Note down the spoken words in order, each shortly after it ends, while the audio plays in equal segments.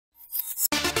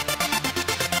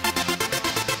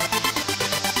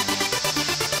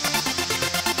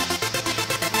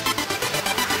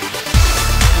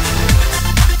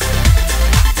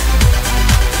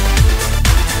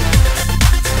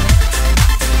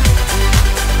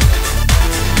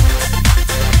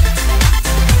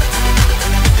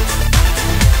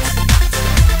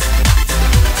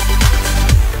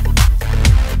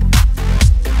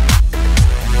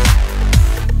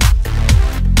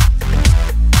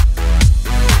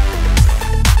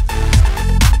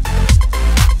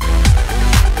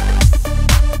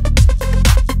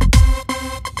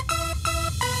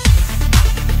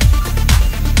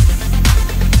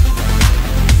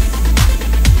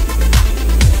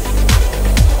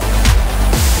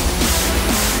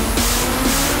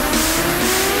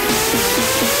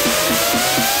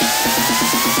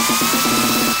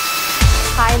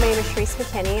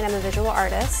McKINNey and I'm a visual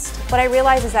artist. What I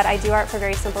realize is that I do art for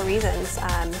very simple reasons.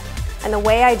 And the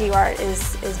way I do art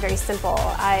is very simple.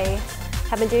 I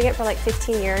have been doing it for like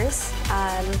 15 years.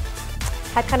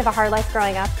 Had kind of a hard life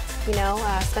growing up, you know,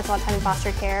 spent a lot of time in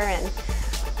foster care and,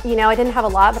 you know, I didn't have a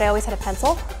lot, but I always had a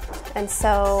pencil. And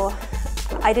so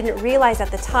I didn't realize at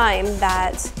the time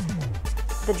that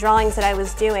the drawings that I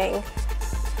was doing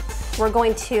were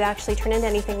going to actually turn into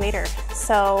anything later.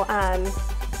 So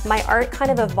my art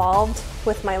kind of evolved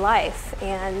with my life,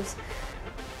 and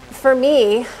for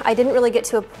me, I didn't really get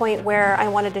to a point where I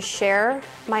wanted to share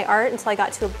my art until I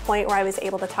got to a point where I was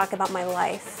able to talk about my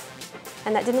life.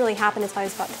 And that didn't really happen until I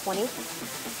was about 20.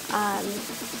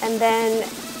 And then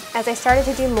as I started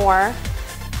to do more,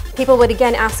 people would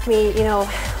again ask me, you know,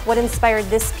 what inspired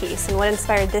this piece and what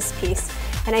inspired this piece?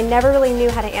 And I never really knew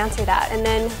how to answer that. And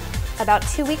then about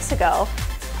 2 weeks ago,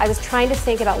 I was trying to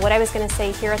think about what I was going to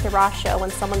say here at the Raw show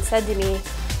when someone said to me,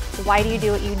 why do you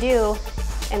do what you do?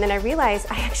 And then I realized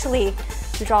I actually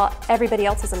draw everybody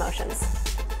else's emotions.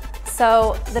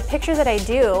 So the pictures that I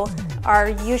do are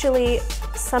usually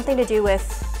something to do with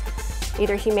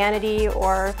either humanity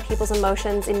or people's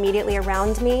emotions immediately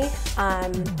around me,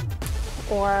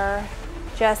 or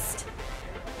just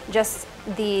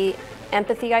the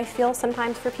empathy I feel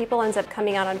sometimes for people ends up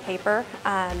coming out on paper.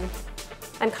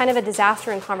 I'm kind of a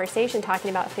disaster in conversation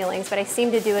talking about feelings, but I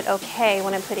seem to do it okay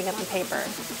when I'm putting it on paper.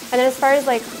 And then as far as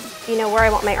like, you know, where I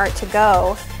want my art to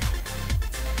go,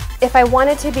 if I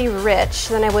wanted to be rich,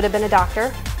 then I would have been a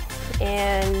doctor.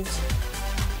 And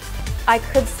I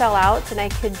could sell out and I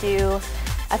could do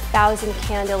 1,000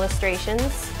 canned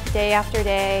illustrations day after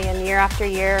day and year after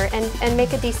year and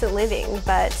make a decent living.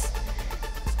 But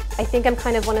I think I'm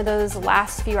kind of one of those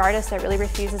last few artists that really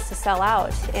refuses to sell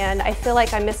out. And I feel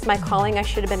like I missed my calling. I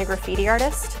should have been a graffiti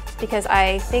artist, because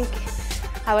I think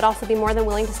I would also be more than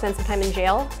willing to spend some time in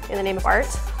jail in the name of art.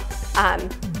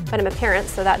 But I'm a parent,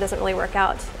 so that doesn't really work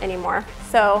out anymore.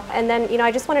 So, and then, you know,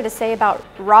 I just wanted to say about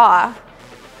Raw.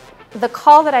 The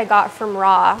call that I got from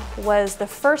Raw was the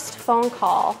first phone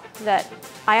call that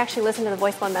I actually listened to the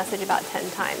voicemail message about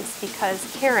 10 times,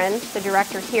 because Karen, the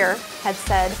director here, had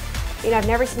said, you know, I've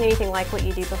never seen anything like what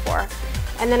you do before.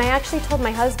 And then I actually told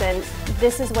my husband,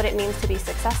 this is what it means to be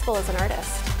successful as an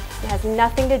artist. It has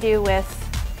nothing to do with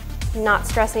not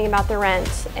stressing about the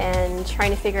rent and trying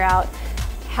to figure out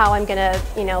how I'm gonna,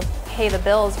 you know, pay the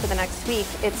bills for the next week.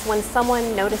 It's when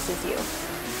someone notices you.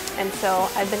 And so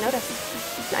I've been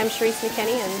noticed. I'm SHERISE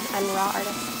McKINNEY and I'm a Raw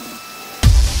artist.